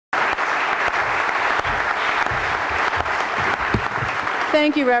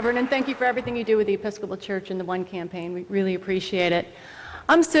Thank you, Reverend, and thank you for everything you do with the Episcopal Church and the One Campaign. We really appreciate it.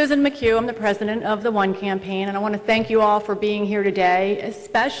 I'm Susan McCue. I'm the president of the One Campaign, and I want to thank you all for being here today,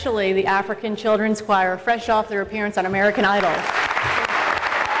 especially the African Children's Choir, fresh off their appearance on American Idol.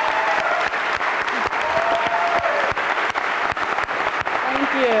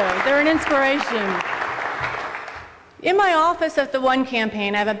 Thank you. They're an inspiration. In my office at the One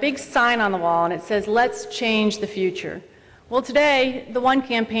Campaign, I have a big sign on the wall, and it says, "Let's change the future." Well, today, the One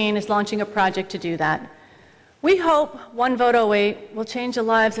Campaign is launching a project to do that. We hope One Vote 08 will change the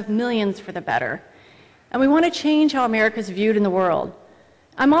lives of millions for the better. And we want to change how America is viewed in the world.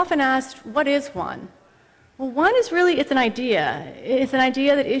 I'm often asked, what is One? Well, One is really, it's an idea. It's an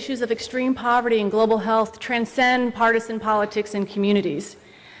idea that issues of extreme poverty and global health transcend partisan politics and communities.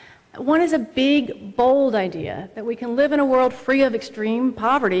 One is a big, bold idea that we can live in a world free of extreme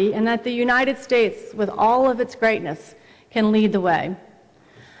poverty and that the United States, with all of its greatness, can lead the way.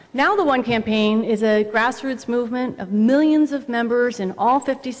 Now the One Campaign is a grassroots movement of millions of members in all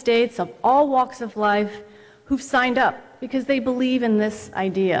 50 states of all walks of life who've signed up because they believe in this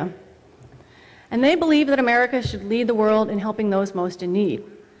idea. And they believe that America should lead the world in helping those most in need.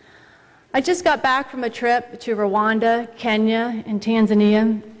 I just got back from a trip to Rwanda, Kenya, and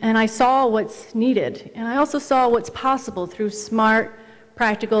Tanzania, and I saw what's needed, and I also saw what's possible through smart,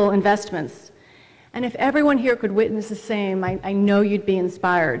 practical investments. And if everyone here could witness the same, I know you'd be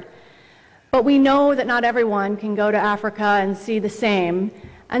inspired. But we know that not everyone can go to Africa and see the same.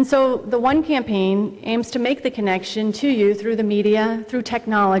 And so the One Campaign aims to make the connection to you through the media, through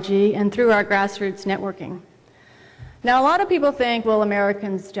technology, and through our grassroots networking. Now, a lot of people think, well,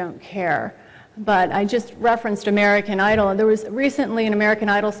 Americans don't care. But I just referenced American Idol. There was recently an American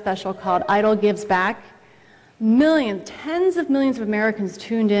Idol special called Idol Gives Back. Millions, tens of millions of Americans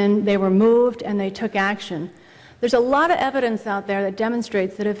tuned in, they were moved, and they took action. There's a lot of evidence out there that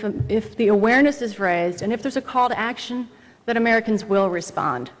demonstrates that if the awareness is raised and if there's a call to action, that Americans will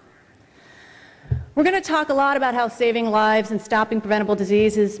respond. We're going to talk a lot about how saving lives and stopping preventable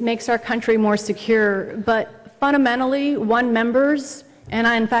diseases makes our country more secure, but fundamentally, One members, and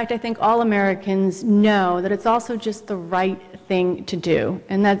in fact I think all Americans know that it's also just the right thing to do,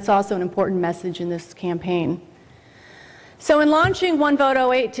 and that's also an important message in this campaign. So in launching One Vote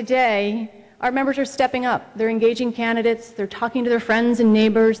 08 today, our members are stepping up. They're engaging candidates, they're talking to their friends and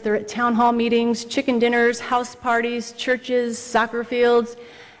neighbors, they're at town hall meetings, chicken dinners, house parties, churches, soccer fields,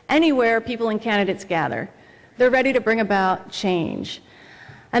 anywhere people and candidates gather. They're ready to bring about change.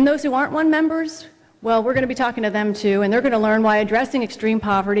 And those who aren't One members, well, we're going to be talking to them too, and they're going to learn why addressing extreme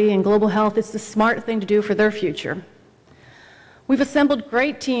poverty and global health is the smart thing to do for their future. We've assembled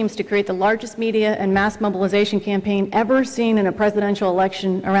great teams to create the largest media and mass mobilization campaign ever seen in a presidential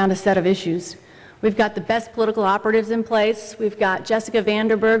election around a set of issues. We've got the best political operatives in place. We've got Jessica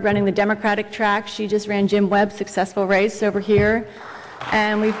Vanderburg running the Democratic track. She just ran Jim Webb's successful race over here.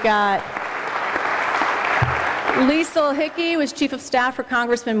 And we've got Liesl Hickey, who is Chief of Staff for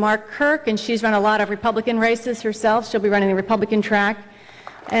Congressman Mark Kirk, and she's run a lot of Republican races herself. She'll be running the Republican track.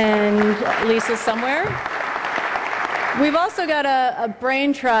 And Liesl's somewhere. We've also got a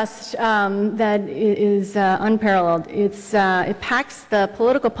brain trust that is unparalleled. It packs the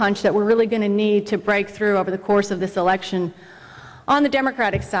political punch that we're really going to need to break through over the course of this election. On the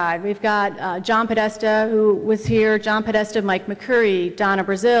Democratic side, we've got John Podesta, who was here, John Podesta, Mike McCurry, Donna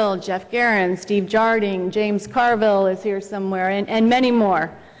Brazil, Jeff Guerin, Steve Jarding, James Carville is here somewhere, and many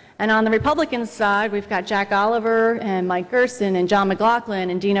more. And on the Republican side, we've got Jack Oliver and Mike Gerson and John McLaughlin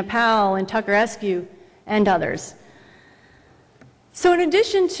and Dina Powell and Tucker Eskew and others. So in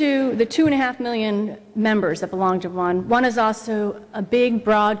addition to the 2.5 million members that belong to One, One is also a big,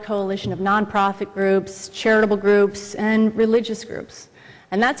 broad coalition of nonprofit groups, charitable groups, and religious groups.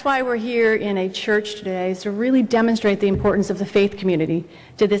 And that's why we're here in a church today, is to really demonstrate the importance of the faith community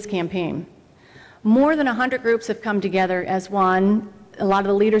to this campaign. More than 100 groups have come together as One. A lot of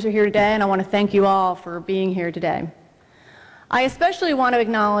the leaders are here today, and I want to thank you all for being here today. I especially want to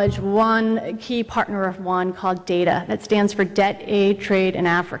acknowledge one key partner of One called DATA. That stands for Debt, Aid, Trade, in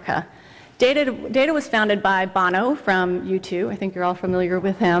Africa. DATA was founded by Bono from U2. I think you're all familiar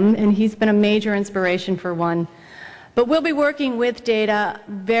with him, and he's been a major inspiration for One. But we'll be working with DATA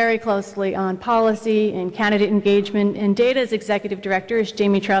very closely on policy and candidate engagement, and DATA's executive director is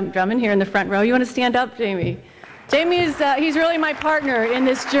Jamie Drummond here in the front row. You want to stand up, Jamie? Jamie is he's really my partner in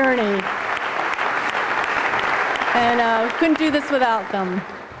this journey. And couldn't do this without them.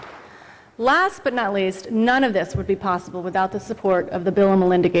 Last but not least, none of this would be possible without the support of the Bill and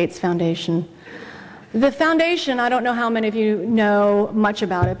Melinda Gates Foundation. The foundation, I don't know how many of you know much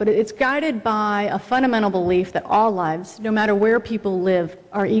about it, but it's guided by a fundamental belief that all lives, no matter where people live,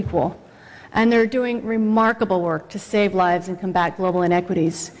 are equal. And they're doing remarkable work to save lives and combat global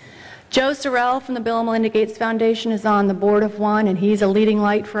inequities. Joe Sorrell from the Bill and Melinda Gates Foundation is on the board of one, and he's a leading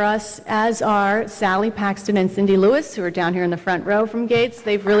light for us, as are Sally Paxton and Cindy Lewis, who are down here in the front row from Gates.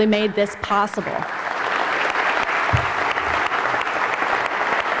 They've really made this possible.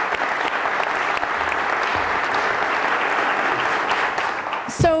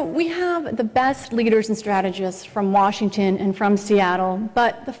 So we have the best leaders and strategists from Washington and from Seattle,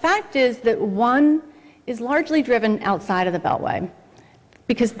 but the fact is that one is largely driven outside of the Beltway,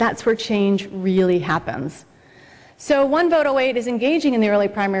 because that's where change really happens. So One Vote 08 is engaging in the early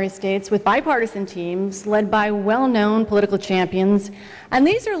primary states with bipartisan teams led by well-known political champions, and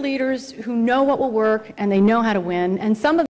these are leaders who know what will work and they know how to win, and some of